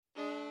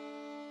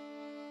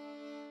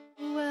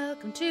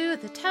Welcome to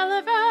the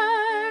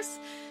Televerse,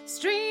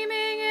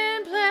 streaming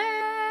in place.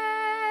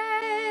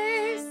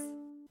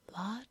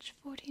 Lodge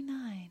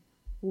 49.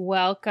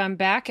 Welcome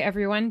back,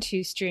 everyone,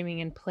 to Streaming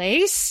in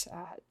Place.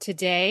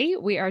 Today,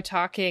 we are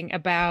talking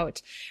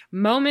about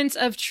Moments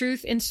of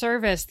Truth in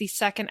Service, the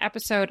second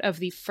episode of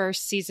the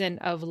first season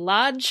of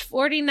Lodge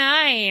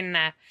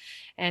 49.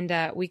 And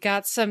we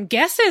got some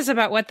guesses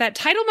about what that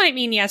title might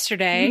mean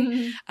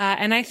yesterday.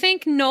 And I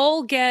think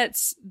Noel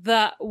gets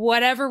the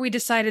whatever we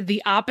decided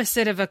the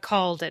opposite of a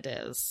called it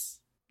is.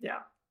 Yeah.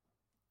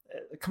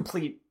 A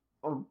complete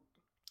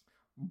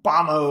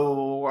bombo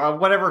or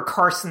whatever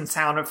Carson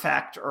sound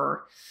effect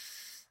or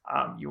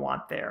you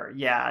want there.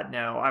 Yeah,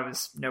 no, I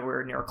was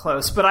nowhere near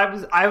close. But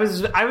I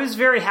was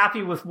very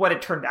happy with what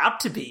it turned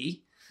out to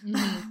be.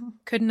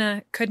 Couldn't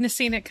have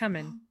seen it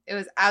coming. It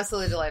was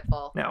absolutely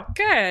delightful. No.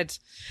 Good.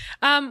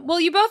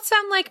 Well, you both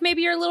sound like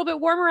maybe you're a little bit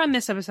warmer on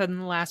this episode than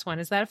the last one.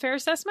 Is that a fair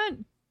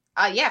assessment?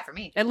 Yeah, for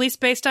me. At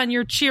least based on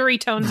your cheery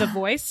tones of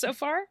voice so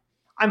far?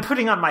 I'm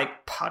putting on my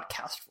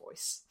podcast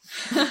voice.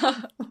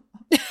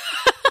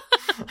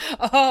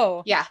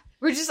 Oh. Yeah.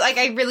 We're just like,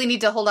 I really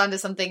need to hold on to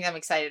something I'm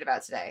excited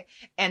about today.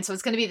 And so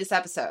it's going to be this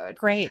episode.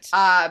 Great.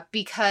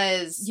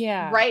 Because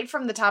right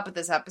from the top of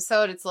this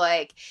episode, it's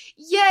like,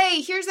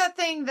 yay, here's that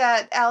thing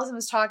that Allison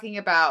was talking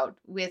about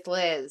with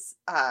Liz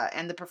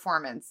and the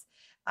performance.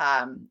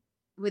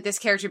 With this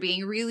character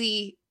being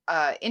really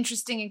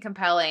interesting and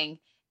compelling,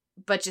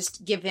 but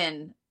just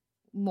given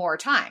more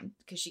time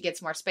because she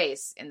gets more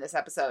space in this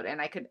episode.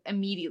 And I could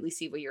immediately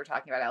see what you were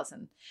talking about,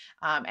 Allison.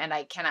 And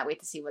I cannot wait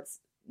to see what's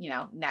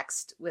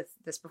next with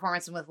this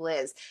performance and with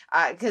Liz,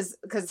 because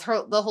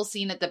the whole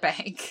scene at the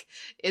bank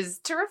is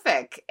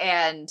terrific,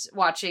 and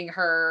watching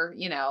her,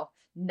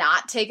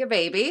 not take a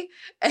baby,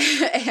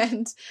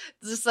 and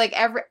just like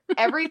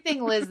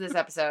everything Liz this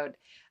episode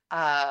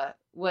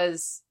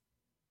was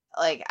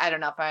like, I don't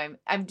know if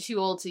I'm too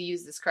old to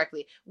use this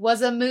correctly,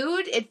 was a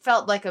mood. It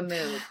felt like a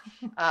mood,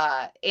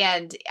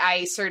 and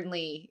I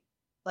certainly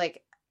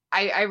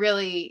I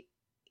really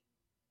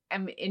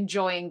am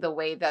enjoying the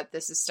way that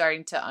this is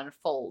starting to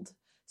unfold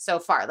so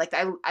far. Like,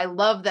 I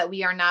love that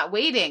we are not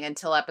waiting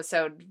until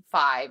episode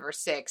 5 or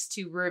 6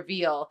 to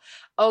reveal,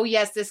 oh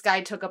yes, this guy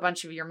took a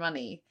bunch of your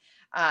money,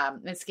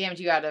 and scammed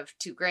you out of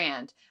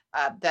 $2,000.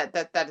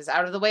 That is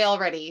out of the way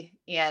already.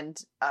 And,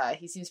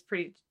 he seems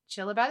pretty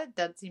chill about it.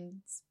 That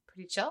seems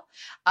pretty chill.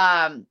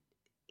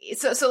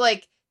 So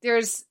like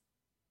the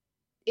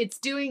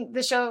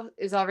show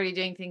is already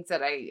doing things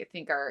that I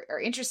think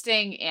are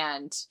interesting,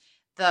 and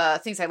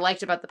the things I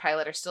liked about the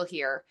pilot are still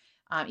here,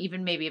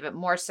 even maybe a bit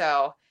more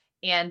so.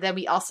 And then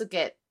we also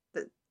get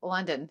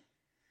London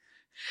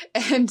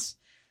and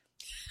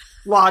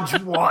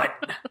Lodge 1.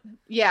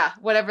 Yeah,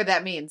 whatever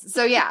that means.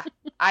 So yeah,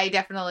 I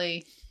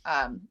definitely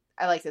I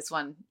like this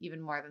one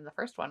even more than the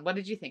first one. What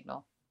did you think,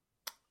 Noel?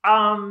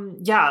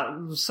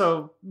 Yeah,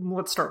 so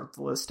let's start with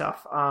the Liz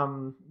stuff.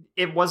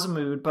 It was a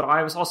mood, but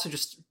I was also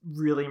just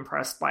really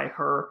impressed by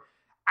her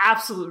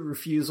absolute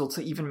refusal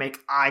to even make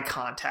eye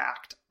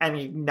contact and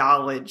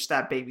acknowledge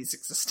that baby's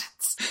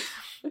existence.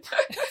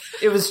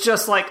 It was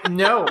just like,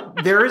 no,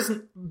 there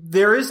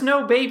is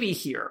no baby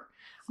here.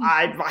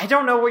 I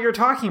don't know what you're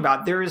talking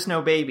about. There is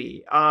no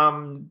baby.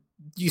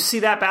 You see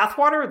that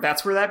bathwater?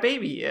 That's where that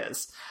baby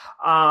is.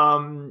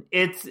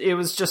 It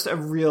was just a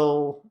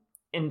real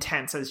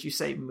intense, as you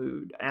say,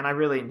 mood, and I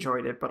really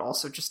enjoyed it. But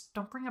also, just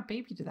don't bring a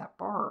baby to that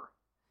bar.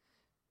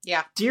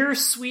 Yeah. Dear,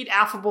 sweet,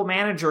 affable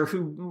manager,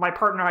 who my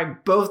partner and I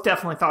both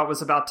definitely thought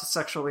was about to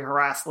sexually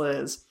harass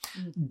Liz.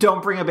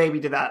 Don't bring a baby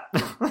to that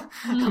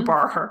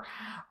bar.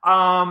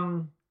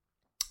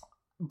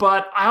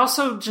 But I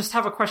also just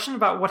have a question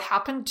about what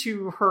happened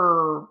to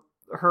her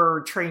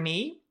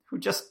trainee, who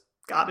just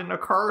got in a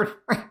car and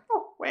ran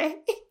away.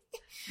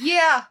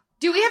 Yeah.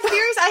 Do we have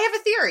theories? I have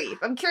a theory.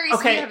 I'm curious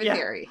if you have a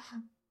theory.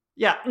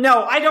 Yeah.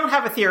 No, I don't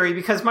have a theory,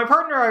 because my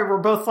partner and I were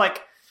both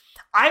like,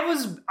 I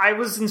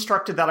was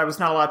instructed that I was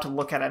not allowed to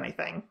look at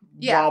anything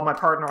while my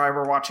partner and I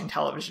were watching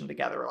television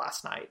together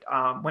last night.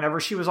 Whenever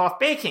she was off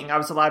baking, I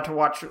was allowed to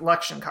watch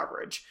election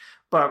coverage.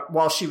 But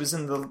while she was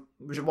on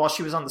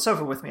the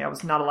sofa with me, I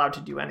was not allowed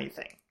to do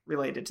anything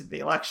related to the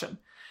election.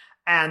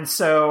 And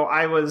so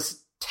I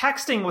was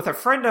texting with a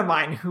friend of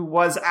mine who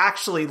was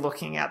actually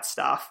looking at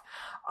stuff.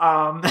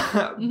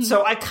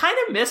 So I kind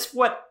of missed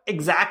what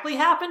exactly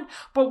happened,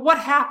 but what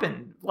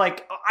happened?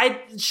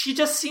 She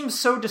just seems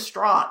so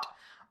distraught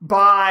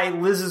by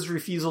Liz's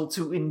refusal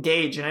to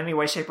engage in any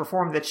way, shape, or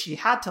form that she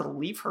had to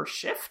leave her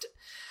shift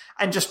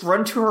and just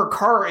run to her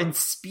car and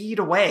speed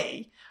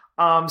away.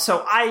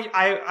 So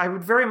I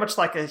would very much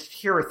like to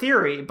hear a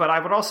theory, but I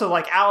would also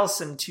like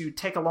Allison to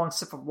take a long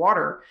sip of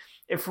water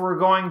if we're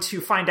going to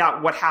find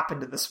out what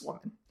happened to this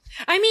woman.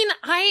 I mean,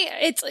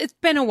 it's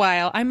been a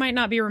while. I might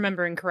not be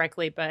remembering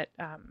correctly, but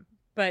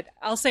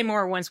I'll say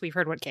more once we've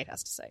heard what Kate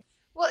has to say.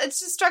 Well, it's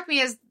just struck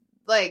me as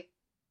like,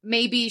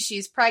 maybe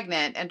she's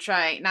pregnant and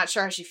not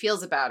sure how she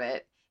feels about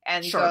it.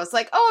 And goes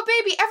like, "Oh, a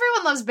baby!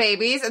 Everyone loves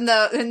babies." And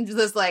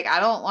Liz like, "I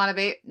don't want a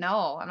baby.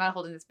 No, I'm not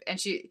holding this."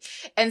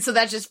 And so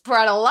that just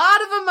brought a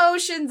lot of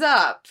emotions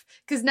up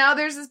because now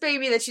there's this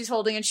baby that she's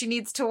holding and she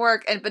needs to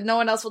work, but no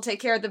one else will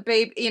take care of the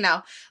baby. You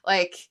know,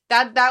 like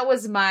that. That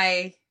was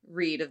my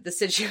read of the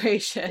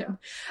situation. Yeah.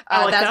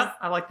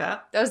 I like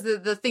that. That was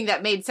the thing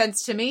that made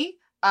sense to me.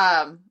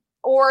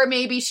 Or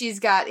maybe she's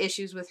got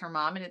issues with her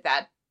mom, and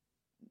that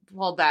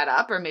hold that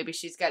up, or maybe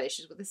she's got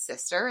issues with his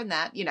sister, and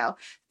that, you know,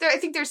 I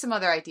think there's some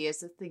other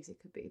ideas of things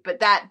it could be, but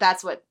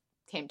that's what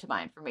came to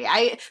mind for me.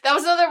 That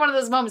was another one of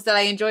those moments that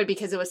I enjoyed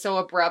because it was so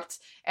abrupt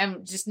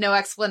and just no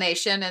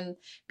explanation, and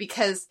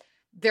because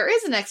there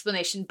is an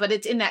explanation, but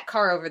it's in that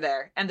car over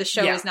there, and the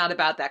show is not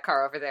about that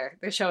car over there.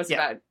 The show is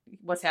about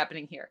what's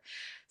happening here.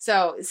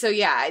 So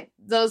yeah,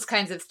 those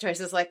kinds of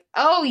choices, like,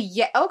 oh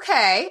yeah,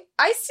 okay,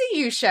 I see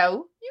you,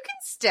 show, you can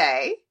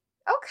stay,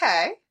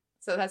 okay.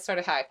 So that's sort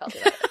of how I felt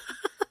about it.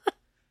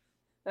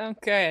 Oh,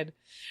 good.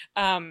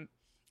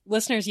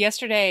 Listeners,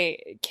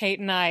 yesterday, Kate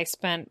and I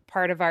spent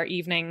part of our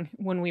evening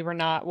when we were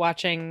not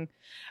watching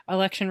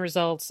election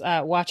results,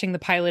 watching the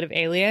pilot of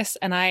Alias.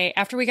 And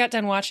after we got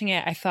done watching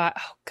it, I thought,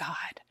 oh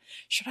God,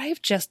 should I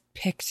have just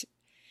picked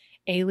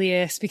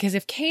Alias? Because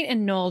if Kate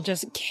and Noel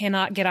just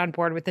cannot get on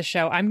board with the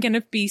show, I'm going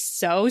to be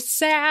so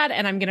sad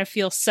and I'm going to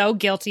feel so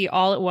guilty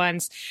all at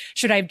once.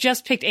 Should I have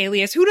just picked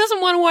Alias? Who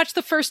doesn't want to watch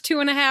the first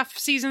 2.5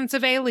 seasons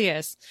of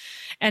Alias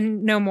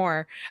and no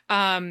more?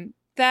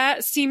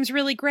 That seems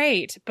really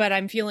great, but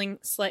I'm feeling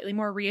slightly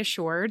more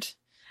reassured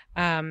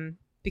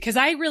because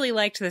I really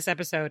liked this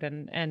episode,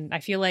 and I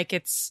feel like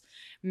it's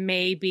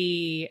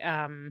maybe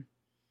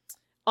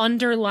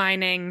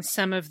underlining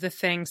some of the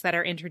things that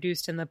are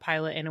introduced in the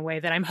pilot in a way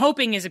that I'm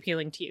hoping is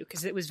appealing to you,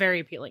 because it was very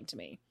appealing to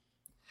me.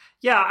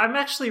 Yeah, I'm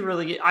actually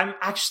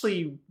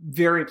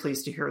very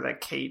pleased to hear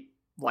that Kate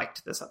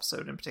liked this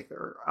episode in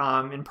particular,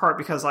 in part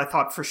because I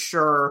thought for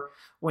sure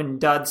when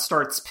Dud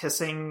starts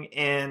pissing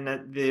in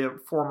the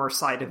former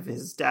site of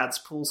his dad's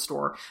pool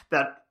store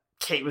that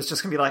Kate was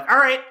just gonna be like, all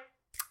right,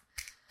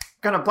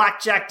 gonna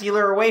blackjack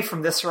dealer away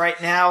from this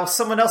right now.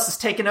 Someone else is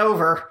taking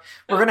over.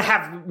 We're gonna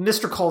have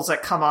Mr.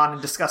 Kolzek come on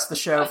and discuss the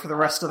show for the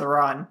rest of the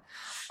run.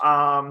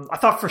 I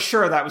thought for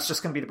sure that was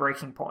just going to be the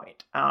breaking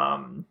point.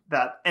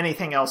 That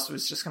anything else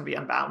was just going to be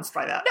unbalanced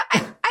by that. No,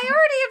 I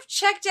already have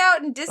checked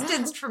out and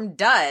distanced from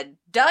Dud.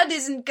 Dud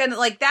isn't going to,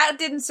 like, that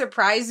didn't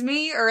surprise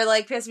me or,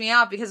 like, piss me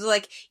off because,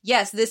 like,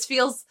 yes, this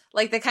feels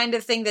like the kind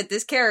of thing that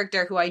this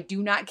character, who I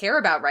do not care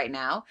about right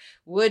now,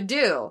 would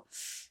do.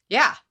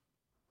 Yeah.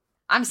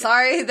 I'm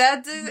sorry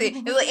that,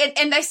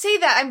 and I say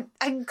that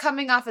I'm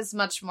coming off as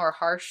much more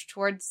harsh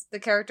towards the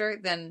character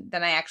than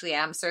I actually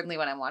am, certainly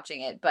when I'm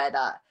watching it, but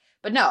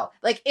no,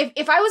 like,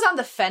 if I was on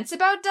the fence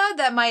about Dud,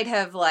 that might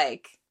have,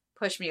 like,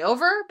 pushed me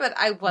over, but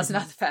I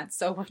wasn't on the fence,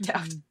 so it worked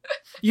out.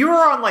 You were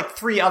on, like,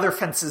 3 other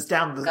fences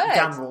down the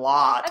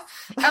lot.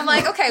 I'm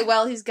like, okay,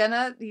 well, he's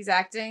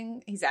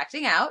acting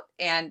out,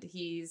 and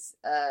he's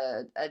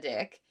a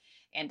dick,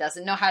 and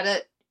doesn't know how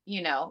to,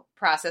 you know,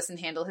 process and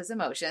handle his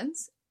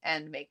emotions,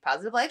 and make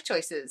positive life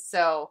choices,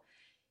 so...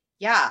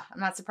 Yeah, I'm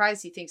not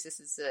surprised he thinks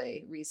this is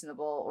a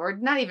reasonable, or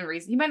not even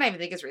reason. He might not even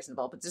think it's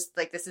reasonable, but just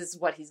like this is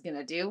what he's going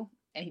to do.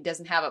 And he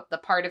doesn't have the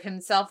part of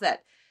himself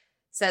that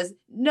says,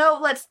 no,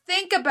 let's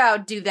think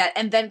about do that.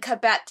 And then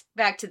cut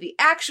back to the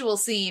actual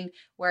scene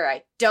where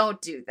I don't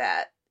do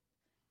that.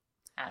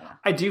 I don't know.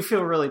 I do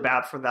feel really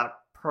bad for that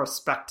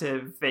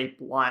prospective vape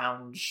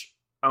lounge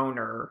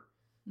owner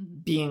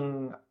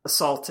being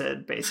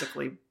assaulted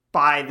basically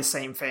by the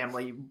same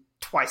family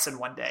twice in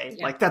one day.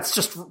 Yeah. Like that's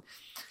just...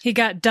 He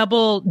got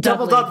double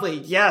Dudley.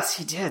 Yes,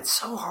 he did.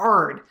 So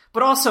hard.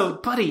 But also,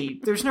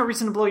 buddy, there's no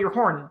reason to blow your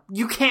horn.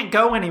 You can't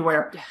go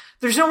anywhere. Yeah.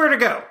 There's nowhere to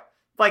go.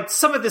 Like,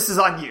 some of this is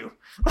on you.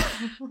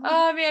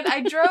 Oh, man.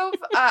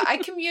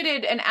 I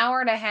commuted an hour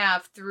and a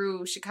half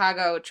through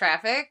Chicago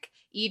traffic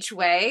each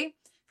way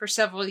for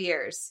several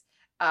years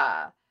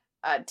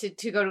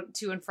to go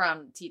to and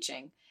from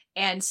teaching.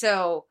 And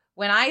so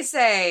when I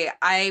say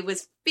I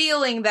was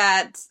feeling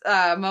that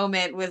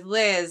moment with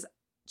Liz,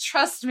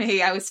 trust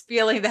me, I was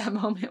feeling that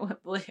moment with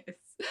Liz.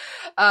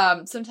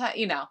 Sometimes,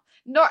 you know,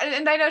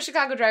 and I know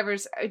Chicago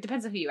drivers, it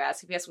depends on who you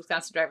ask. If you ask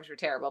Wisconsin drivers, we're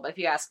terrible. But if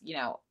you ask, you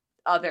know,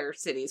 other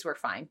cities, we're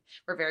fine.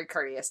 We're very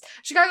courteous.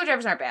 Chicago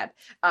drivers aren't bad.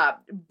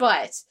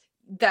 But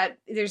that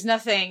there's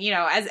nothing, you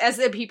know, as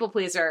a people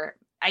pleaser,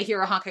 I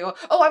hear a honk, I go,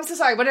 oh, I'm so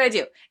sorry. What did I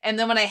do? And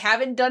then when I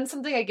haven't done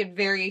something, I get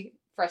very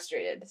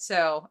frustrated.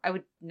 So I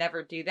would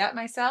never do that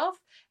myself.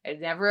 I'd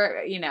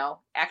never, you know,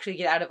 actually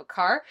get out of a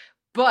car.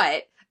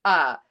 But,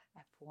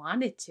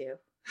 wanted to.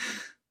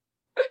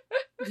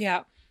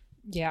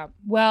 Yeah.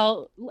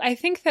 Well, I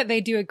think that they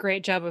do a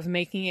great job of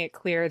making it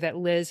clear that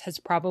Liz has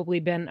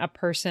probably been a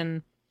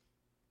person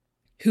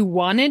who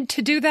wanted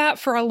to do that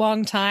for a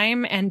long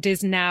time and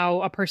is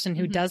now a person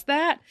who does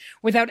that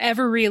without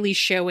ever really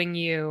showing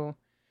you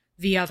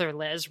the other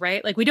Liz,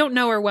 right? Like, we don't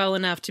know her well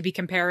enough to be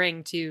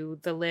comparing to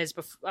the Liz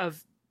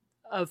of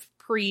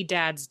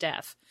pre-Dad's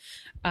death.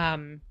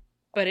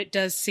 But it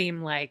does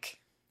seem like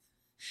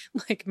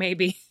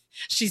maybe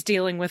she's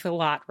dealing with a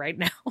lot right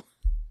now.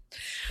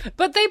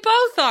 But they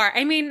both are.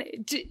 I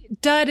mean,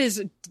 Dud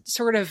is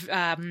sort of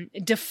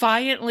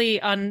defiantly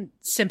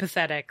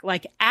unsympathetic,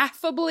 like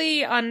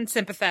affably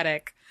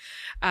unsympathetic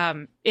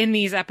in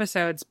these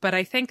episodes. But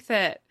I think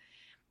that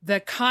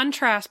the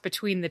contrast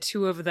between the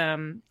two of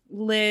them,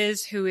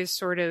 Liz, who is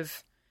sort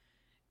of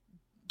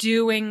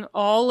doing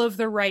all of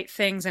the right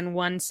things in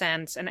one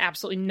sense and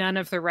absolutely none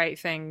of the right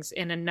things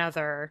in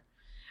another,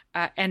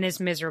 and is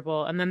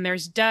miserable. And then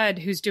there's Dud,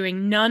 who's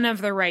doing none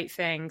of the right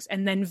things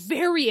and then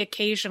very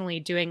occasionally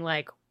doing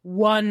like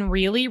one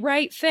really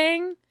right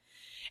thing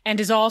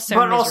and is also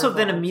but miserable. Also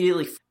then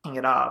immediately f***ing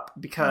it up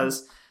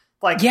because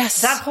like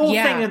that whole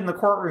thing in the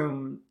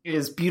courtroom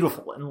is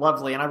beautiful and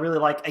lovely. And I really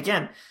like,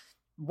 again,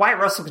 Wyatt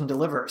Russell can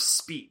deliver a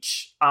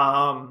speech.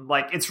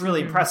 Like it's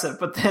really impressive,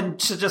 but then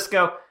to just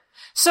go,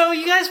 so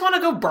you guys want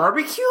to go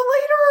barbecue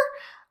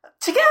later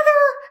together?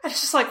 And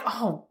it's just like,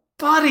 oh,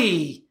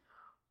 buddy.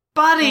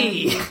 No.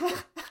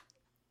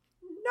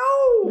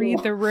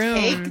 Read the room.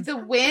 Take the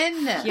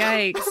win.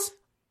 Yikes.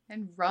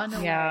 And run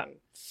away. Yeah.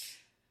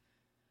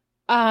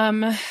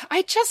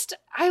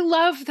 I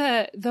love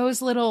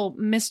those little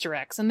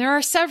misdirects, and there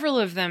are several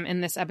of them in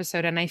this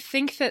episode, and I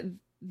think that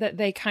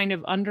they kind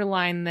of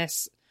underline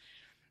this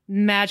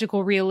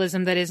magical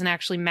realism that isn't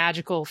actually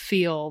magical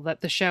feel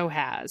that the show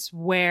has,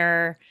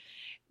 where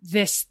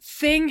this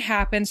thing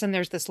happens and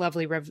there's this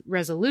lovely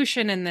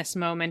resolution and this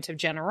moment of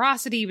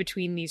generosity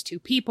between these two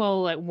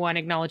people, one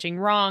acknowledging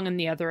wrong and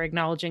the other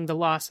acknowledging the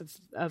loss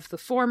of the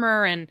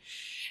former.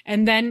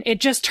 And then it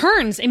just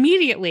turns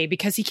immediately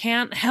because he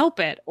can't help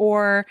it.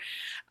 Or,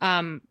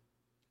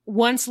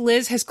 once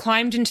Liz has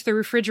climbed into the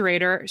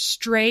refrigerator,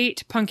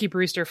 straight Punky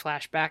Brewster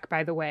flashback,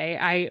 by the way.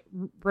 I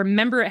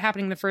remember it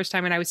happening the first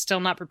time and I was still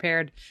not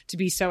prepared to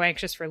be so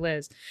anxious for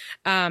Liz.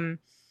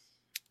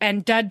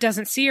 And Dud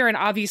doesn't see her and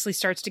obviously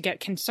starts to get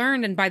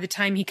concerned. And by the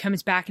time he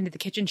comes back into the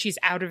kitchen, she's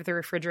out of the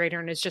refrigerator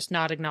and is just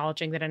not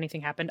acknowledging that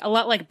anything happened. A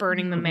lot like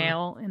burning the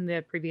mail in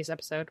the previous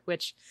episode,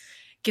 which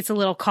gets a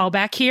little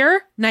callback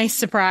here. Nice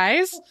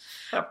surprise.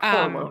 That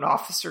poor loan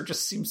officer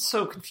just seems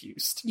so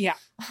confused. Yeah.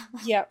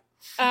 Yeah.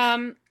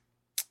 The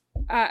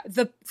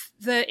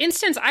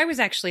instance I was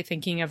actually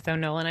thinking of, though,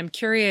 Noel, and I'm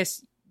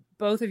curious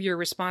both of your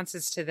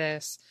responses to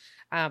this,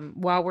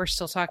 while we're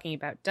still talking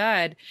about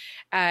Dud,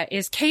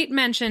 is Kate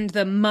mentioned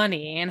the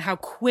money and how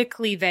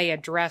quickly they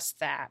address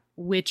that,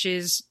 which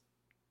is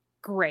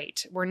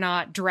great. We're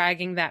not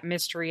dragging that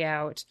mystery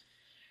out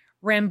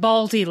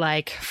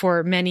Rambaldi-like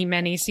for many,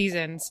 many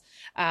seasons.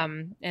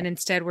 And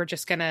instead, we're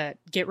just going to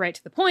get right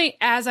to the point,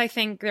 as I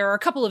think there are a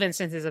couple of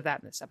instances of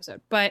that in this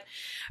episode. But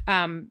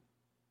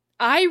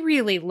I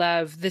really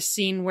love the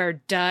scene where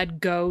Dud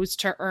goes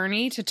to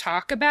Ernie to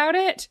talk about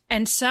it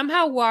and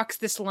somehow walks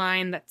this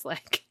line that's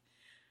like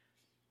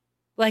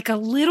a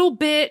little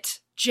bit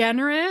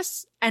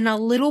generous and a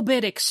little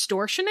bit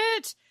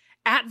extortionate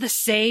at the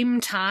same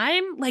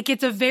time. Like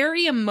it's a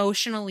very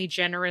emotionally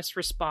generous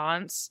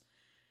response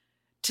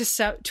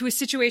to a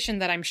situation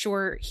that I'm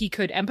sure he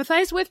could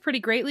empathize with pretty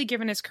greatly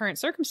given his current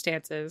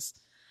circumstances.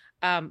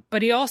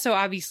 But he also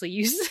obviously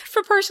uses it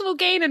for personal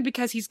gain and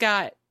because he's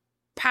got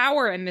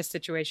power in this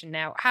situation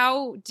now.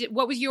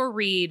 What was your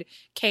read,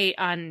 Kate,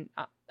 on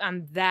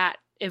that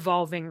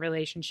evolving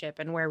relationship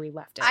and where we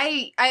left it?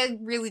 I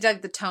really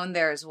dug the tone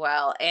there as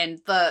well.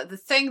 And the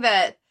thing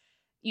that,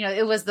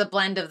 it was the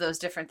blend of those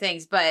different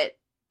things, but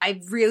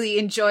I really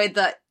enjoyed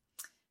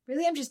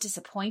I'm just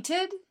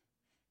disappointed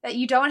that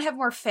you don't have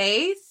more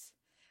faith,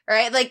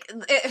 right? Like,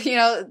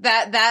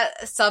 that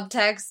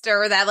subtext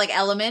or that like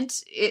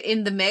element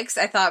in the mix,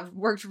 I thought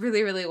worked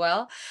really, really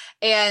well.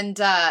 And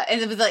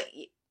it was like,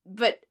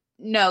 but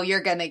no,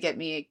 you're going to get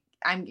me.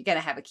 I'm going to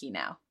have a key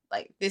now.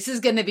 Like, this is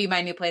going to be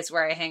my new place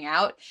where I hang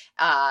out,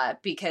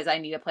 because I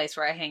need a place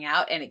where I hang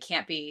out, and it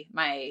can't be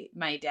my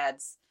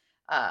dad's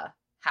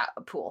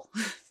pool.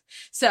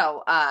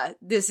 So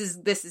this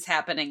is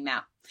happening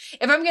now.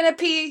 If I'm going to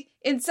pee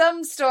in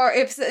some store,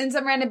 if in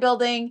some random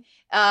building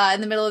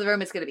in the middle of the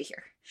room, it's going to be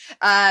here.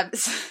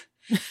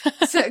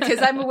 So because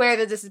I'm aware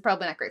that this is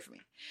probably not great for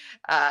me.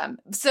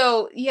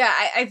 So yeah,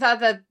 I thought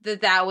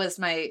that was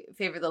my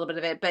favorite little bit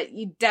of it, but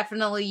you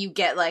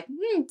get like,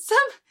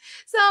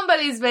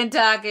 somebody's been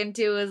talking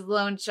to his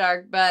loan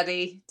shark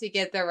buddy to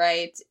get the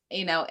right,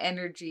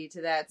 energy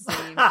to that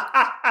scene.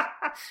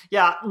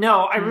 Yeah,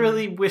 no, I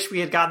really wish we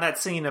had gotten that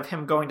scene of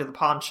him going to the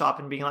pawn shop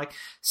and being like,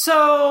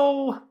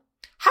 so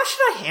how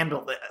should I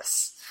handle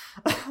this?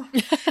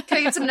 Can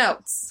I get some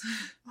notes?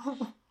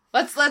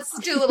 Let's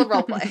do a little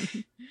role play.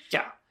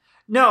 Yeah.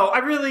 No, I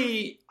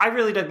really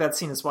dug that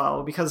scene as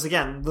well, because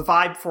again, the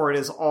vibe for it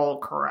is all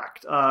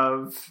correct.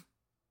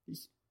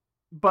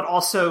 But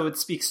also it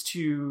speaks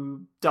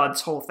to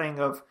Dud's whole thing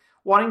of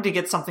wanting to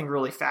get something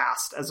really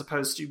fast as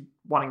opposed to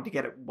wanting to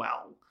get it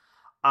well.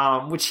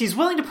 Which he's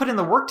willing to put in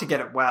the work to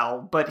get it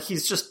well, but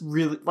he's just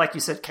really, like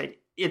you said, Kate,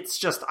 it's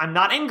just, I'm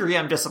not angry,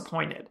 I'm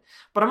disappointed.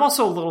 But I'm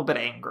also a little bit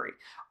angry.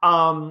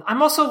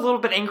 I'm also a little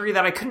bit angry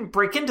that I couldn't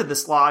break into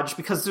this lodge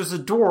because there's a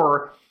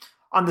door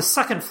on the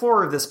second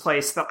floor of this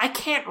place that I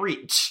can't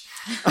reach.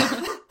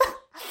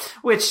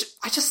 which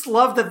I just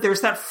love that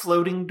there's that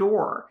floating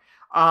door.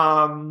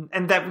 And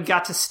that we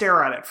got to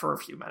stare at it for a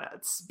few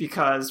minutes,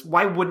 because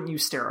why wouldn't you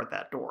stare at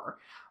that door?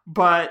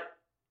 But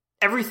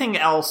everything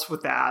else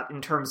with that,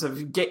 in terms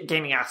of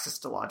gaining access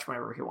to Lodge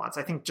whenever he wants,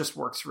 I think just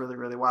works really,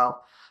 really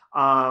well.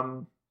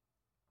 And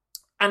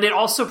it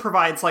also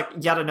provides like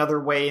yet another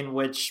way in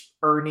which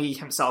Ernie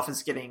himself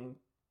is getting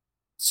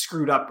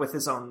screwed up with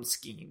his own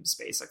schemes,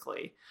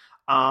 basically.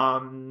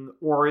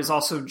 Or is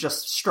also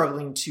just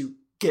struggling to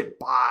get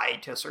by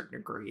to a certain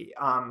degree,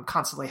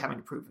 constantly having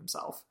to prove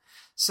himself.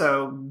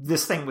 So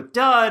this thing with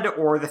Dud,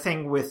 or the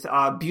thing with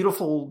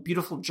Beautiful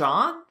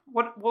John,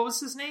 what was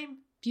his name?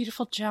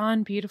 Beautiful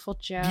John, Beautiful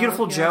Joe.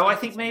 Beautiful Joe, I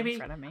think maybe. In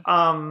front of me.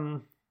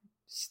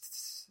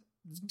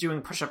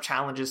 Doing push-up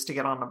challenges to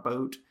get on a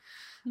boat.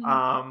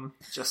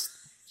 Just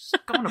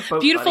go on a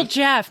boat. Beautiful buddy.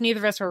 Jeff. Neither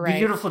of us were right.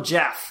 Beautiful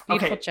Jeff.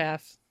 Beautiful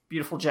Jeff.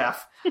 Beautiful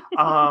Jeff.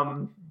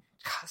 God,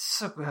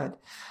 so good.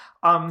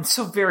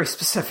 So very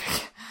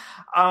specific.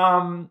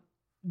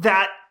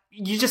 That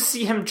you just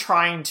see him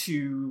trying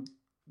to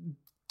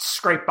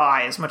scrape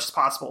by as much as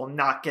possible and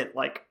not get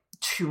like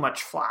too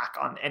much flack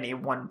on any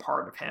one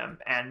part of him,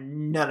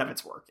 and none of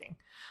it's working.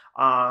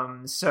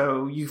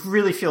 So you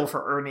really feel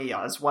for Ernie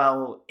as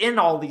well in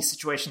all these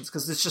situations,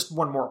 because it's just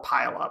one more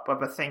pile up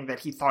of a thing that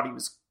he thought he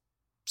was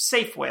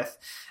safe with,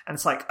 and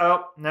it's like,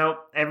 oh no,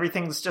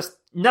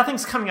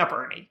 nothing's coming up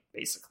Ernie,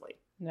 basically.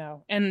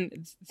 No,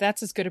 and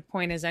that's as good a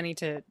point as any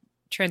to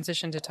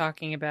transition to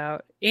talking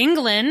about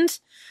England,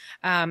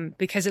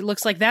 because it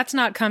looks like that's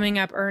not coming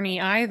up Ernie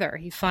either.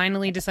 He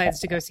finally decides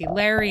to go see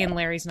Larry, and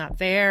Larry's not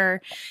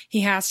there.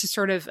 He has to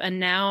sort of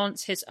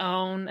announce his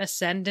own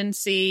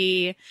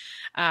ascendancy,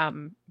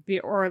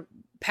 or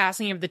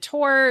passing of the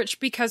torch,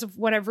 because of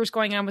whatever's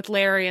going on with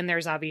Larry, and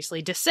there's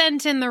obviously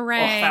dissent in the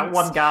ranks. Oh, that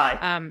one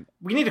guy.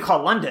 We need to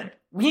call London.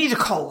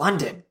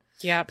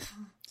 Yep.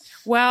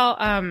 Well,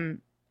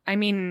 I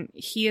mean,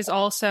 he is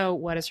also,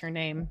 what is her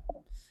name?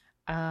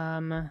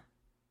 I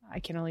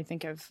can only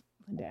think of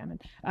Linda Ammon.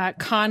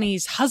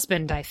 Connie's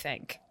husband, I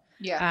think.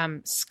 Yeah.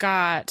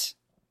 Scott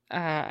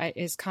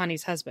is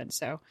Connie's husband.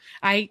 So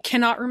I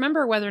cannot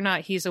remember whether or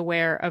not he's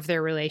aware of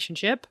their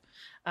relationship,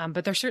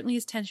 but there certainly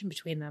is tension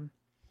between them.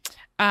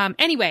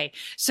 Anyway,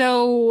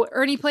 so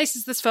Ernie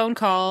places this phone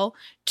call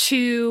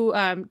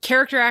to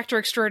character actor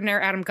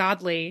extraordinaire Adam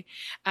Godley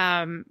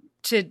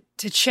to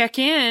check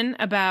in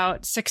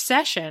about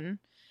Succession.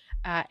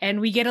 And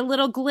we get a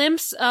little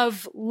glimpse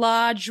of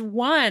Lodge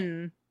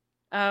 1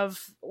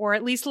 or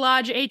at least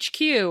Lodge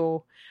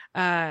HQ.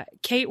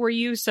 Kate, were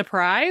you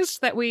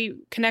surprised that we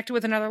connected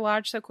with another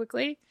lodge so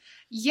quickly?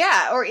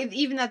 Yeah, or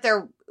even that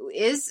there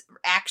is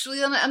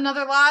actually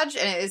another lodge,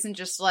 and it isn't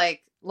just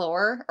like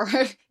lore, or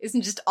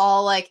isn't just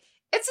all like,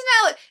 it's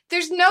an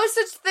there's no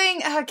such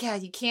thing. Oh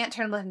god, you can't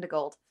turn lead into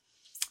gold.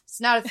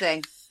 It's not a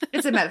thing.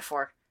 It's a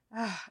metaphor.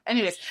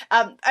 Anyways,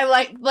 I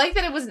like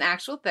that it was an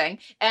actual thing,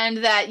 and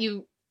that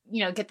you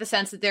get the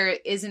sense that there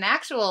is an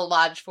actual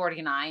Lodge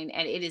 49,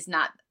 and it is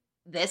not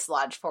this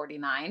Lodge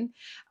 49.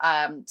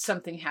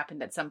 Something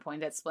happened at some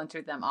point that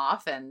splintered them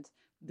off, and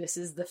this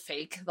is the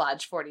fake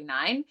Lodge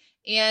 49.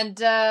 And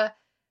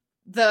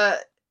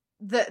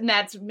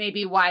that's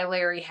maybe why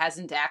Larry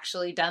hasn't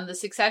actually done the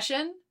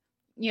Succession,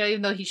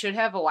 even though he should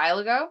have a while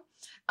ago.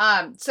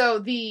 So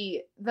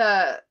the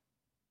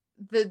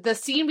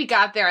scene we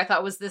got there, I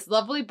thought, was this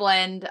lovely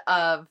blend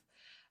of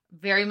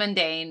very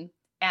mundane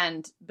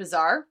and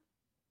bizarre.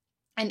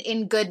 And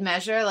in good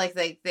measure, like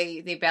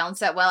they balance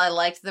that well. I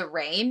liked the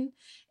rain.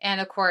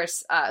 And of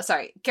course,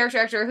 character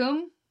actor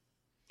whom?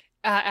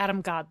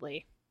 Adam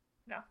Godley.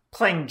 Yeah.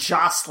 Playing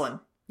Jocelyn.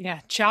 Yeah,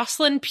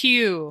 Jocelyn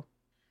Pugh.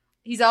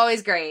 He's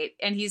always great,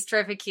 and he's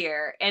terrific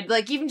here. And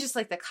like even just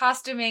like the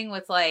costuming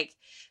with like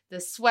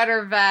the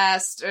sweater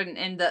vest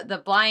and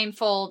the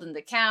blindfold and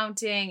the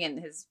counting and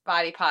his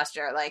body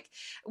posture. Like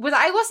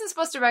I wasn't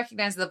supposed to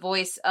recognize the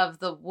voice of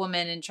the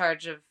woman in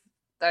charge of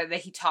that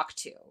he talked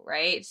to,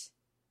 right?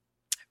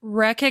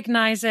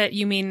 Recognize it?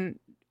 You mean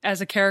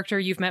as a character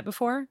you've met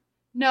before?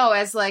 No,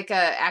 as like a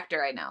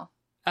actor I know.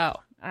 Oh,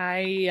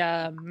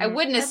 I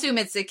wouldn't assume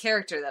it's a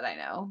character that I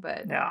know,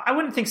 but yeah, I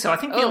wouldn't think so. I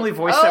think the only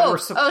voice that we're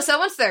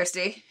someone's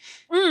thirsty.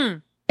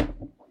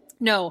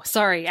 No,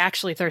 sorry,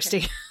 actually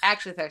thirsty.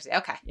 Actually thirsty.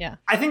 Okay, yeah.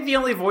 I think the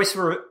only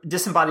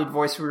disembodied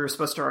voice we were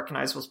supposed to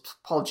recognize was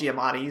Paul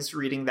Giamatti's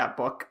reading that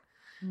book,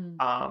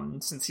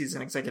 since he's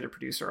an executive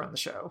producer on the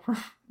show.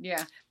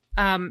 Yeah.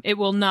 It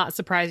will not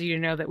surprise you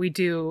to know that we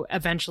do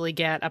eventually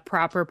get a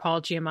proper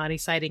Paul Giamatti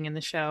sighting in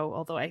the show,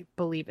 although I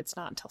believe it's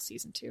not until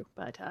season 2.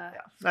 But yeah,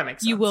 that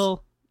makes sense. You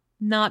will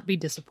not be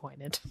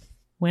disappointed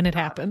when it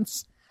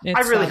happens.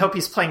 I really hope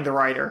he's playing the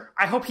writer.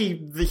 I hope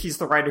he's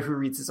the writer who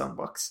reads his own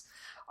books.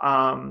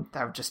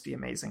 That would just be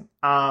amazing.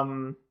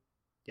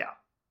 Yeah.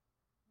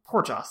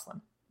 Poor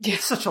Jocelyn. Yeah.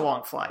 It's such a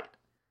long flight.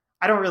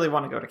 I don't really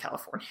want to go to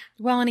California.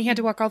 Well, and he had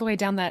to walk all the way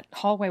down that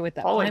hallway with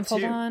that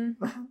blindfold on.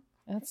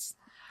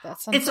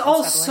 It's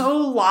all so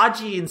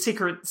lodgy in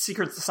secret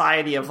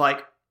society of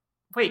like,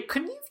 wait,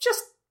 couldn't you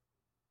just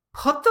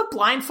put the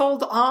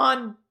blindfold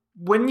on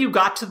when you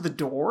got to the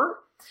door?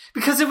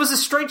 Because it was a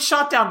straight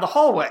shot down the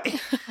hallway.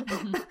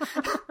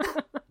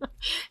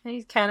 And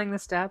he's counting the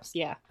steps.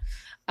 Yeah.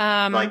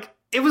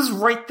 It was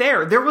right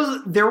there.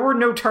 There were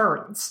no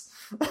turns.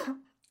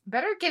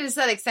 Better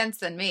kinesthetic sense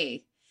than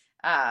me.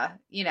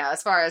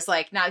 As far as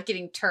like not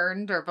getting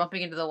turned or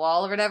bumping into the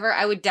wall or whatever,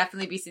 I would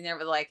definitely be sitting there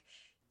with like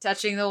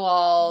touching the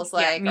walls,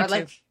 like, yeah, or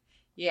like,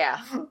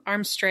 yeah,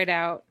 arms straight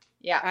out,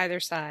 yeah,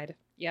 either side,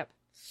 yep,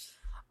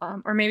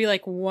 or maybe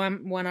like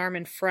one arm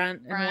in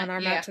front and one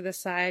arm out to the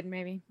side,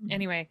 maybe.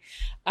 Anyway,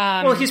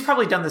 well, he's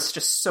probably done this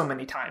just so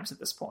many times at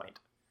this point.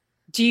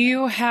 Do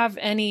you have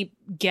any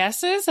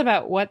guesses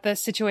about what the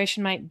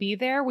situation might be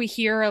there? We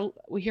hear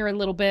a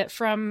little bit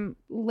from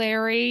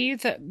Larry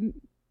that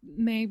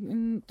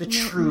maybe the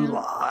True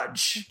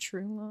Lodge. The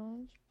True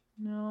Lodge.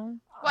 No.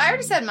 Well, I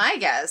already said my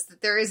guess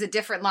that there is a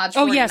different Lodge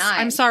 49. Oh, yes.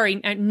 I'm sorry.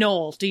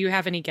 Noel, do you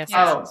have any guesses?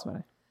 Oh.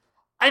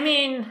 I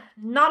mean,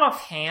 not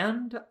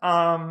offhand.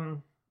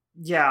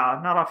 Yeah,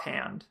 not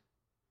offhand.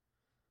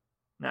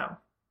 No.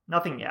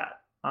 Nothing yet.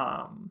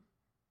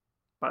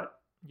 But,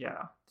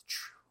 yeah. The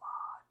True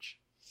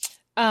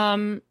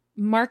Lodge.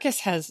 Marcus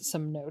has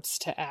some notes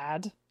to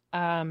add.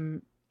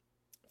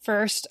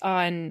 First,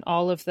 on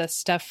all of the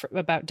stuff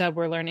about Dub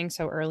we're learning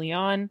so early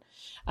on,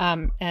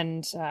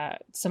 and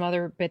some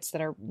other bits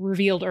that are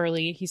revealed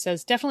early. He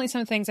says, definitely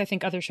some things I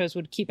think other shows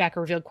would keep back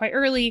or revealed quite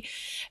early.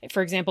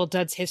 For example,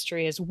 Dud's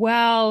history as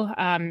well.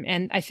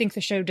 And I think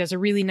the show does a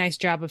really nice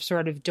job of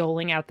sort of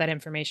doling out that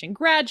information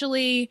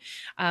gradually.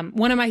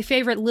 One of my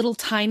favorite little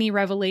tiny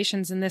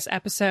revelations in this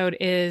episode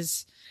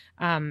is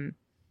how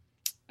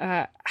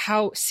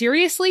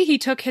seriously he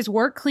took his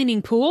work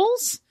cleaning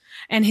pools.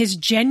 And his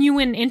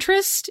genuine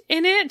interest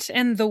in it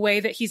and the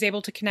way that he's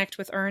able to connect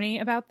with Ernie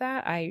about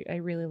that, I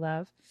really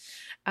love.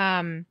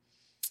 You're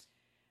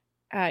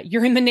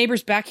in the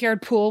neighbor's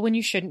backyard pool when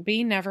you shouldn't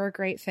be. Never a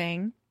great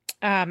thing.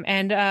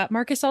 And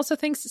Marcus also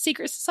thinks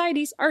secret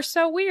societies are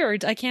so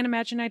weird. I can't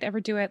imagine I'd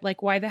ever do it.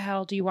 Like, why the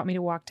hell do you want me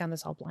to walk down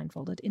this hall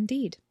blindfolded?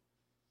 Indeed.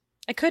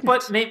 I couldn't.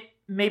 But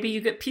maybe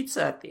you get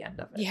pizza at the end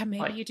of it. Yeah,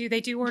 maybe you do.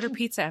 They do order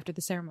pizza after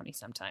the ceremony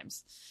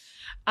sometimes.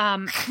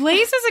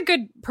 Blaze is a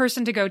good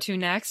person to go to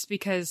next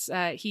because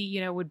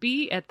he, would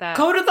be at that.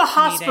 Go to the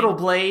hospital,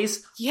 meeting.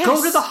 Blaze. Yes,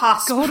 go to the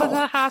hospital. Go to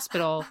the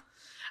hospital.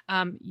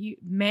 You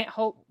may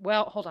hold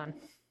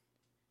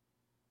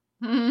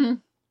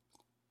on.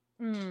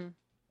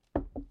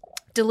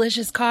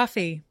 Delicious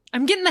coffee.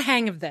 I'm getting the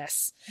hang of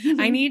this.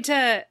 I need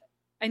to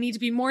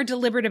be more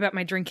deliberate about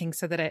my drinking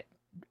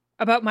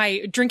about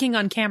my drinking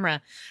on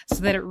camera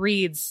so that it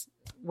reads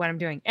what I'm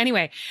doing.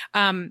 Anyway,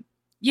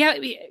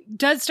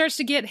 Dud starts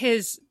to get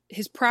his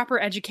proper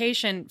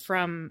education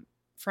from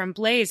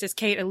Blaze, as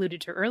Kate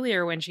alluded to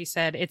earlier when she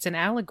said it's an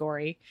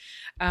allegory.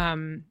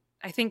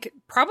 I think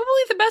probably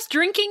the best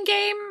drinking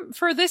game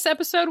for this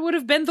episode would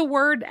have been the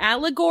word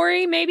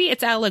allegory. Maybe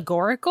it's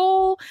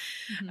allegorical.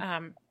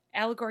 Mm-hmm.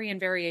 Allegory and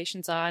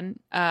variations on.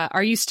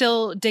 Are you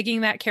still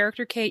digging that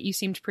character, Kate? You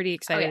seemed pretty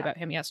excited about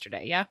him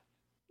yesterday. Yeah.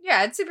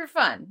 Yeah, it's super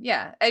fun.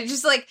 Yeah. I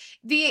just like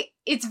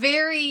it's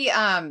very,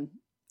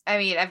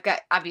 I've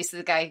got obviously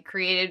the guy who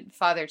created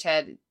Father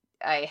Ted.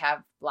 I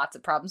have lots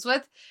of problems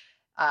with.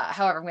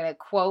 However, I'm going to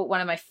quote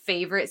one of my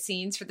favorite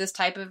scenes for this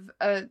type of,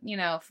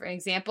 for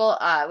example,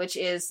 which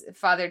is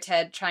Father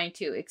Ted trying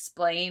to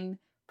explain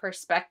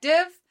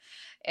perspective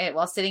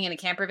while sitting in a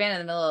camper van in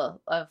the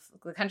middle of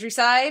the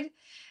countryside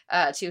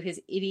to his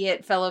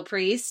idiot fellow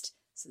priest.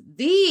 So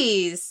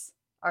these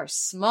are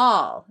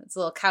small. It's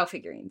little cow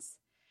figurines.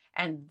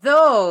 And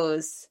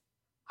those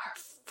are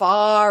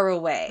far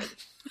away.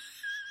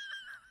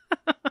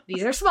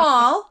 These are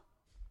small,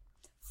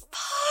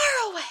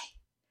 far away.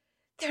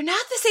 They're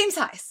not the same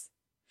size.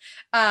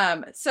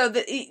 So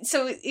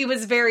it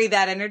was very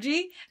that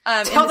energy.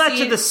 Tell that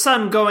to the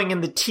sun going in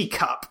the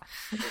teacup.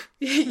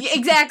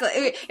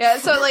 Exactly. Yeah.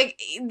 So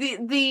like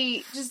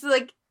the just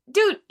like,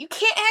 dude, you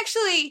can't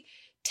actually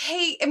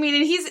take. I mean,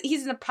 and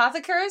he's an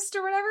apothecarist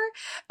or whatever.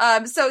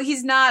 So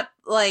he's not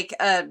like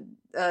a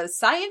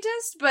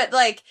scientist, but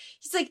like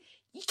he's like,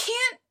 you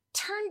can't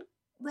turn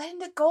lead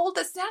into gold.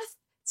 It's not a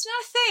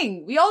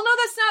thing. We all know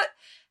that's not.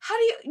 How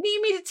do you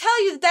need me to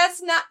tell you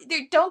that's not?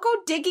 Don't go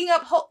digging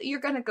up holes. You're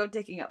gonna go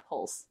digging up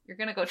holes. You're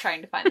gonna go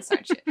trying to find the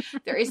science shit.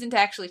 There isn't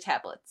actually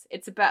tablets.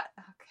 It's about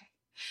okay,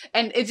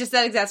 and it just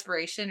that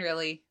exasperation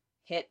really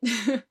hit.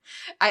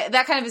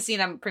 That kind of a scene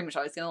I'm pretty much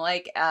always gonna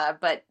like.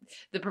 But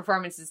the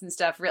performances and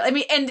stuff really. I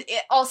mean, and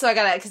also I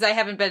gotta because I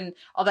haven't been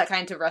all that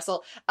kind to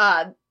Russell.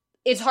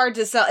 It's hard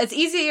to sell. It's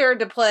easier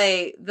to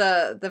play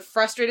the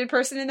frustrated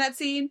person in that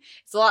scene.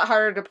 It's a lot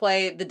harder to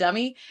play the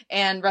dummy,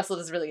 and Russell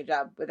does a really good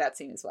job with that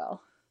scene as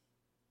well.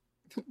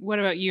 What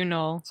about you,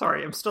 Noel?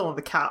 Sorry, I'm still in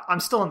the cows.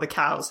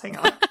 Hang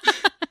on.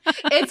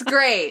 It's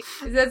great.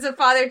 That's a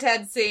Father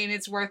Ted scene.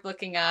 It's worth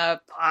looking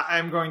up.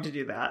 I'm going to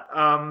do that.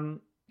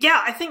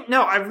 Yeah,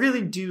 I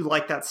really do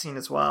like that scene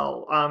as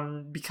well.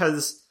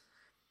 Because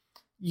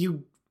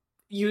you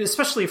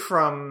especially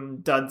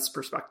from Dud's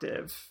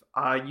perspective,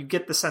 you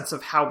get the sense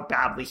of how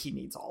badly he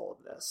needs all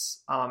of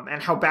this,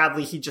 and how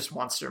badly he just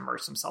wants to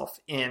immerse himself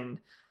in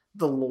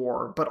the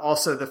lore, but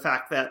also the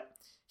fact that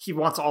he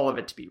wants all of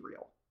it to be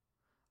real.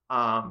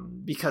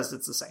 Because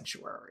it's a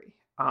sanctuary,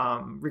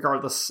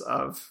 regardless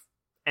of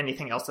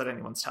anything else that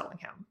anyone's telling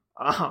him.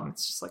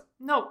 It's just like,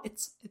 no,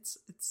 it's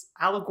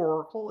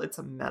allegorical. It's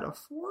a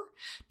metaphor.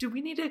 Do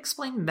we need to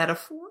explain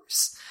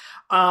metaphors?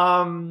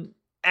 And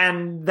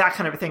that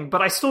kind of a thing.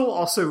 But I still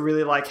also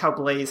really like how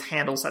Blaze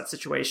handles that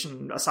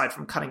situation, aside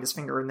from cutting his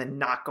finger and then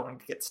not going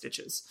to get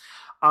stitches.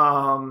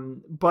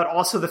 But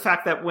also the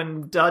fact that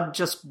when Dud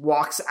just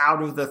walks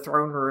out of the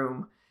throne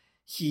room,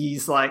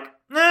 he's like,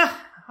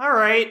 all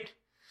right.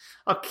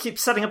 I'll keep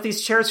setting up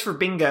these chairs for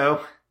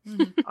bingo,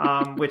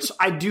 which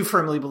I do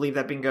firmly believe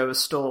that bingo is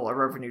still a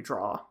revenue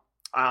draw.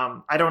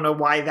 I don't know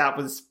why that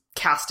was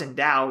cast in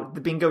doubt.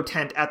 The bingo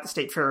tent at the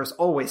state fair is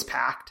always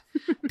packed.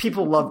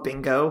 People love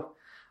bingo.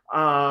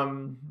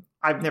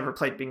 I've never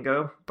played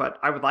bingo, but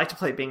I would like to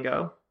play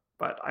bingo,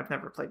 but I've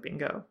never played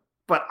bingo.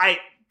 But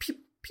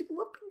people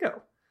love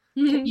bingo.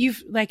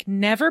 You've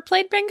never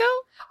played bingo?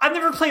 I've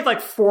never played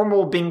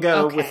formal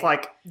bingo with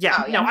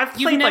I've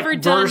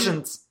played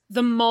versions.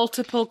 The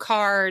multiple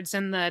cards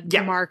and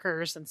the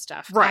markers and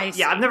stuff. Right.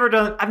 Yeah. I've never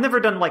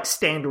done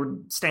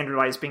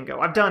standardized bingo.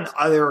 I've done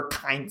other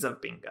kinds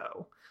of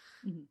bingo.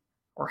 Mm-hmm.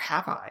 Or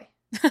have I?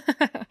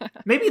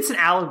 Maybe it's an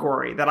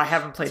allegory that I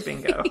haven't played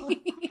bingo.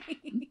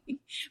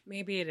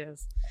 Maybe it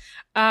is.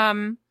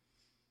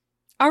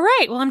 All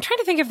right. Well, I'm trying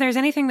to think if there's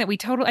anything that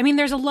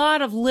there's a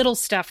lot of little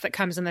stuff that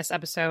comes in this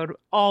episode,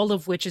 all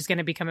of which is going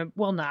to become,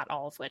 not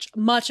all of which,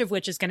 much of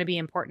which is going to be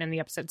important in the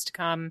episodes to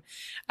come.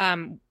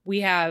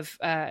 We have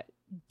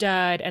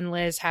Dud and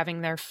Liz having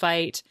their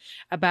fight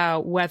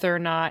about whether or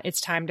not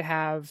it's time to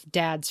have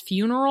Dad's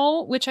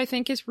funeral, which I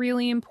think is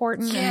really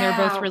important. Yeah. And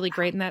they're both really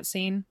great in that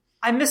scene.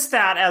 I missed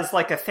that as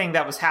a thing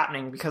that was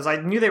happening because I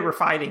knew they were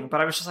fighting,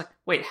 but I was just like,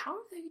 wait, how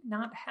have they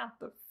not had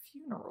the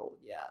funeral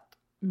yet?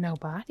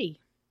 Nobody.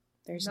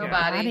 There's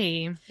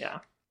nobody. Yeah.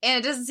 And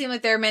it doesn't seem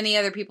like there are many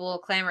other people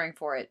clamoring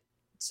for it.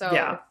 So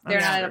if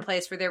they're not at a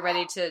place where they're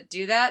ready to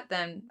do that,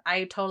 then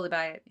I totally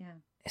buy it. Yeah.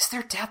 Is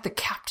their dad the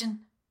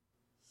captain?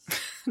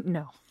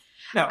 No.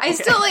 Okay. I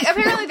still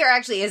apparently there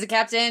actually is a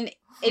captain.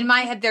 In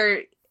my head,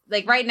 they're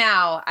right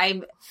now,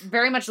 I'm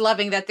very much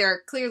loving that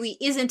there clearly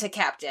isn't a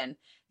captain.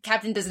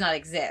 Captain does not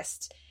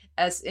exist.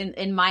 As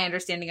in my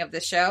understanding of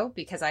the show,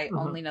 because I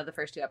only know the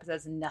first 2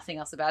 episodes and nothing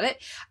else about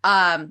it,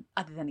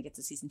 other than it gets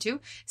to season 2.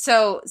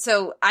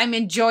 So I'm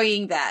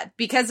enjoying that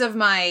because of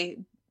my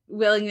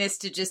willingness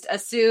to just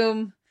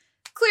assume.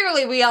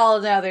 Clearly, we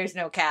all know there's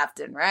no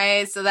captain,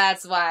 right? So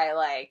that's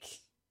why,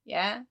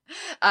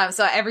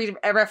 so every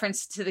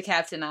reference to the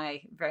captain,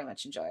 I very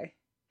much enjoy.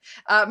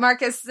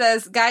 Marcus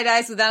says, guy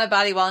dies without a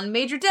body while in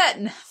major debt.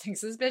 Nothing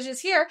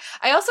suspicious here.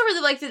 I also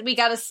really like that we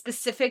got a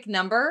specific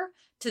number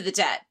to the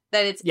debt.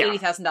 That it's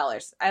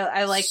 $80,000.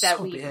 I like that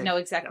we know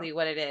exactly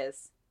what it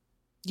is.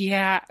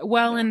 Yeah.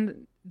 Well,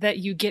 and that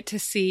you get to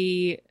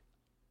see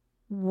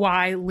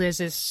why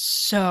Liz is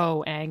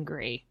so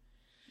angry.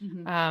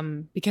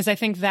 Mm-hmm. Because I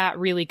think that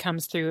really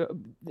comes through.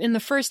 In the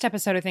first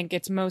episode, I think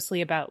it's mostly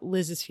about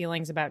Liz's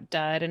feelings about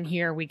Dud. And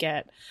here we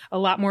get a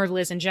lot more of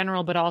Liz in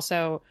general, but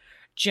also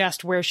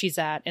just where she's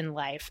at in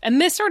life.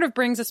 And this sort of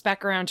brings us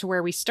back around to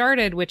where we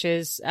started, which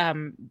is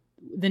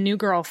the new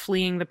girl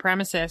fleeing the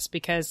premises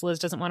because Liz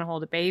doesn't want to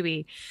hold a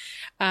baby.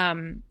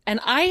 And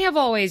I have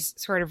always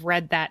sort of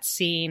read that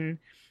scene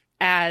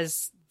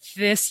as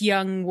this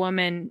young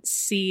woman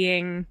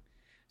seeing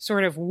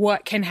sort of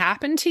what can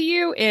happen to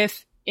you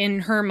if, in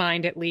her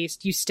mind at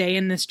least, you stay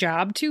in this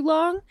job too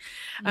long.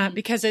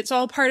 Because it's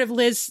all part of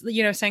Liz,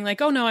 saying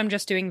oh no, I'm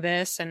just doing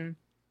this. And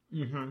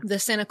the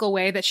cynical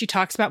way that she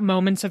talks about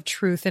moments of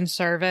truth and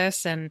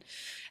service and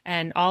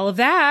all of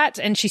that.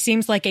 And she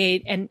seems like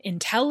an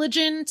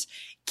intelligent,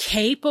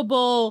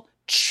 capable,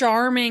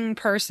 charming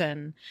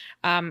person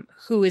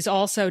who is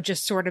also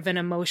just sort of an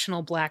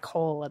emotional black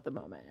hole at the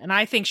moment. And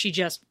I think she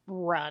just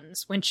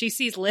runs when she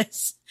sees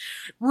Liz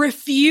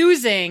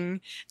refusing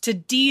to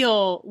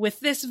deal with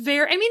this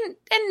and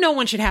no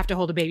one should have to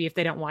hold a baby if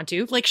they don't want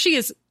to. She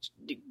is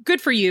good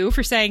for you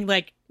for saying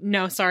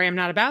no, sorry, I'm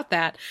not about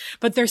that.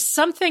 But there's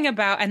something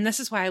about, and this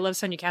is why I love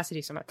Sonia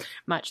Cassidy so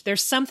much.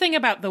 There's something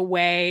about the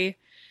way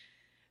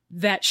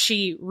that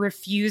she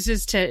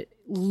refuses to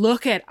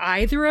look at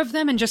either of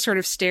them and just sort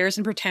of stares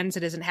and pretends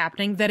it isn't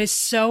happening. That is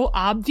so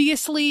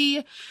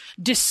obviously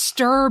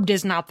disturbed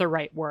is not the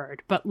right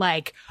word, but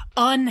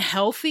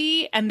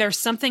unhealthy. And there's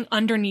something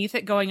underneath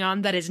it going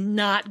on that is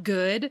not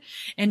good.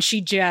 And she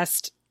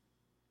just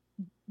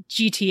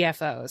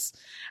GTFOs.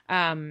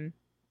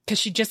 'Cause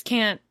she just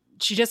can't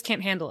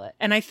handle it.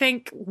 And I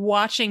think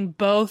watching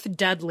both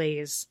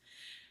Dudleys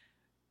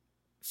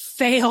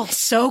fail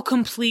so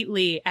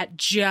completely at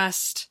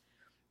just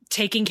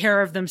taking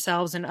care of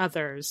themselves and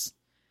others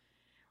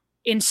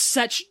in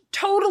such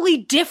totally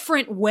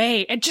different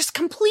way and just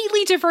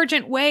completely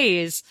divergent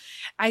ways,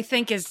 I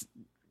think is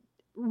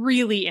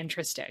really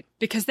interesting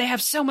because they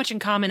have so much in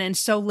common and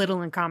so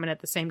little in common at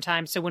the same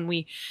time. So when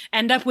we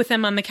end up with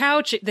them on the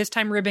couch, this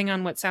time ribbing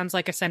on what sounds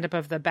like a send up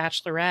of The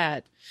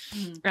Bachelorette,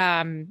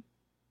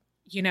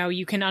 you know,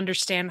 you can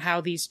understand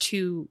how these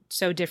two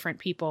so different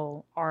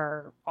people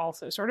are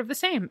also sort of the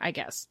same, I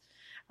guess.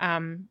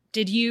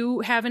 Did you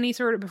have any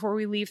sort of, before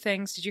we leave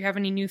things, did you have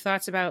any new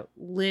thoughts about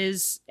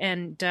Liz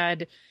and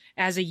Dud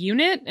as a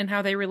unit and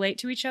how they relate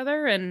to each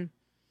other? And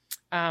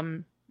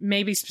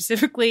maybe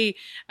specifically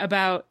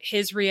about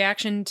his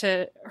reaction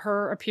to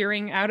her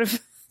appearing out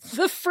of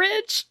the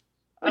fridge,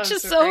 which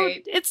is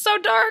it's so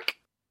dark.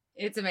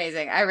 It's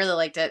amazing. I really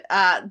liked it.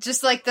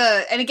 Just like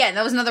and again,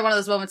 that was another one of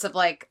those moments of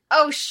like,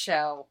 oh,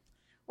 show,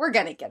 we're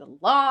going to get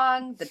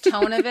along, the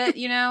tone of it,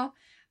 you know?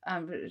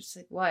 But it's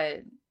like,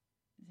 what?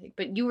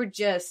 But you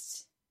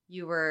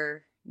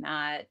were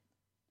not,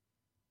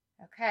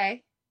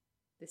 okay,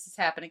 this is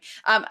happening.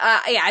 Yeah,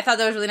 I thought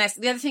that was really nice.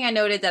 The other thing I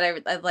noted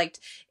that I liked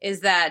is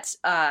that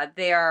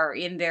they are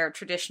in their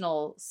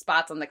traditional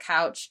spots on the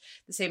couch,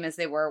 the same as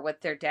they were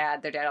with their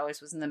dad. Their dad always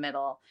was in the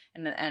middle,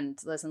 and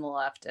Liz on the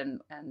left,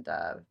 and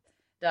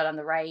Dud on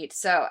the right.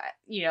 So,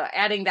 you know,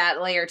 adding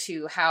that layer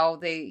to how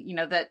they, you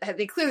know, that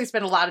they clearly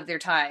spend a lot of their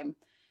time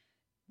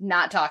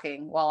not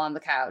talking while on the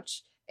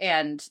couch,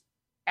 and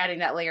adding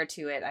that layer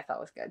to it, I thought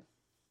was good.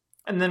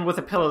 And then with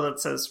a pillow that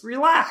says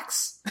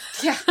 "relax"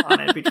 on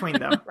it between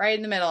them. Right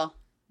in the middle.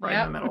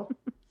 Right in the middle.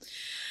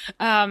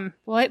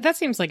 Well, that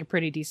seems like a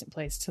pretty decent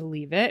place to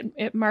leave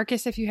it.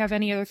 Marcus, if you have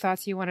any other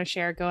thoughts you want to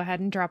share, go ahead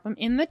and drop them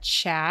in the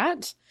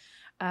chat.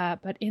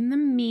 But in the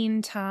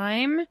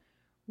meantime,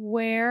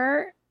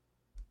 where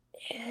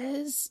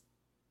is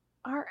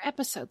our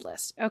episode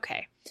list?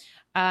 Okay.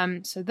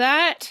 So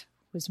that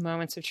was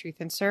Moments of Truth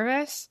and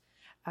Service.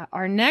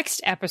 Our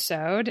next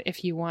episode,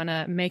 if you want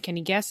to make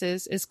any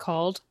guesses, is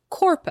called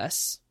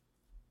Corpus.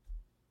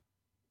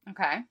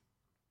 Okay.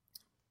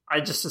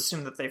 I just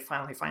assume that they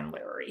finally find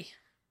Larry.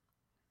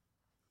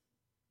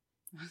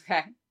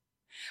 Okay.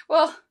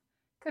 Well,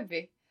 could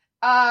be.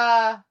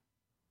 I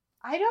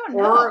don't know.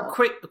 Or a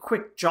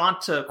quick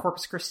jaunt to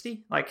Corpus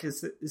Christi. Like,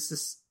 is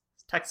this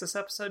Texas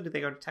episode? Did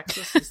they go to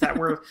Texas? Is that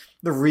where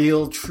the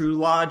real True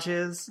Lodge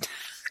is?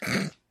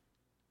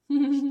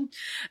 Okay.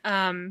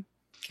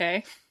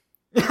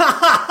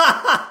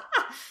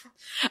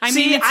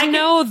 I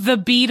know the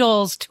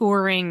Beatles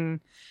touring.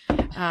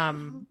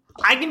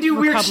 I can do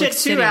weird shit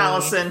too,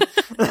 Allison.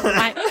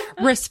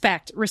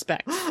 Respect.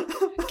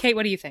 Kate,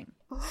 what do you think?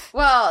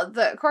 Well,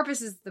 the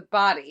corpus is the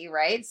body,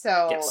 right?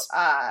 So, yes.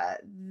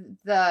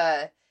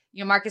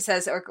 Marcus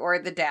says, or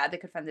the dad, they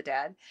could find the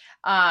dad.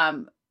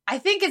 I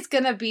think it's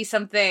gonna be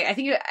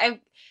something.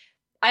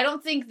 I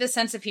don't think the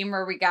sense of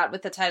humor we got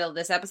with the title of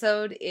this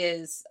episode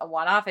is a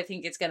one-off. I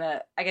think I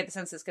get the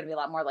sense it's gonna be a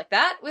lot more like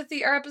that with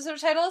our episode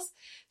titles.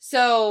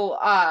 So,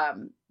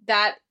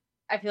 that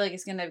I feel like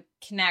is gonna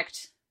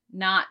connect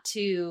not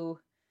to,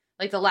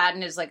 like, the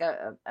Latin is like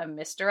a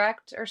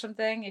misdirect or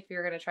something if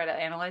you're gonna try to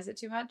analyze it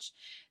too much.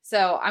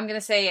 So I'm gonna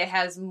say it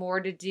has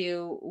more to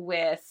do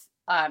with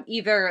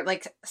either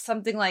like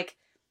something like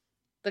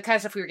the kind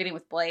of stuff we were getting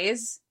with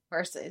Blaze,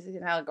 or is it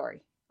an allegory?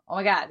 Oh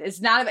my God, it's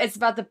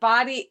about the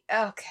body.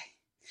 Okay.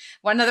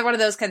 Another one of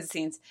those kinds of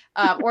scenes.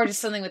 Or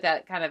just something with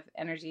that kind of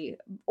energy.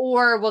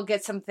 Or we could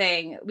get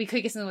something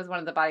with one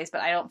of the bodies,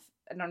 but I don't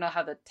know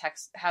how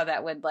how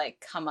that would like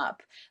come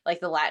up.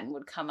 Like the Latin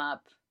would come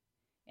up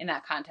in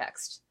that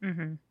context.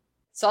 Mm-hmm.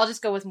 So I'll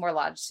just go with more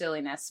Lodge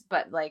silliness,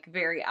 but like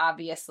very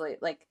obviously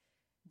like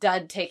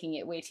Dud taking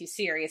it way too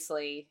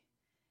seriously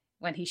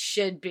when he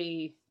should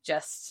be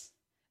just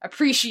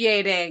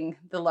appreciating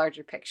the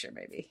larger picture,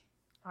 maybe.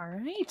 All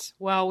right.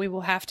 Well, we will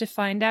have to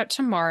find out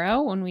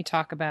tomorrow when we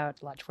talk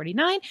about Lodge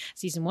 49,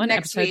 season 1,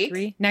 episode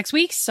 3. Next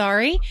week.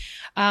 Sorry.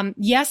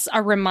 Yes,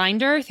 a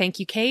reminder. Thank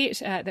you, Kate,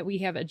 that we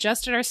have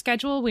adjusted our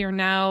schedule. We are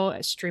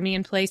now streaming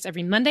in place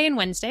every Monday and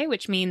Wednesday,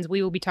 which means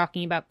we will be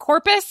talking about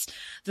Corpus,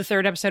 the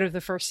 3rd episode of the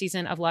 1st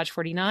season of Lodge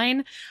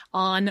 49,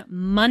 on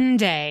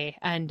Monday.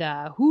 And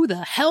who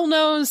the hell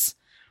knows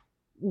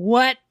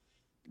what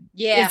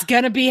is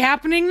going to be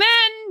happening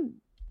then?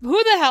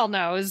 Who the hell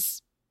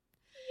knows?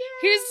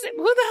 Who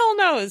the hell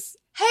knows?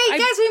 Hey,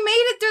 guys, we made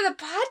it through the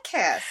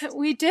podcast.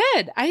 We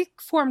did. I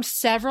formed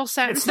several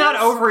sentences. It's not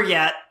over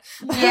yet.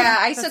 Yeah,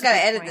 I still got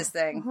to edit this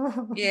thing.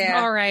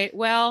 Yeah. All right.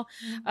 Well,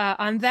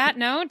 on that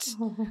note,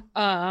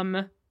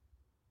 bye.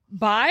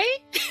 Bye.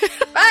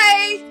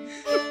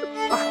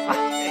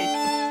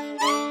 Bye.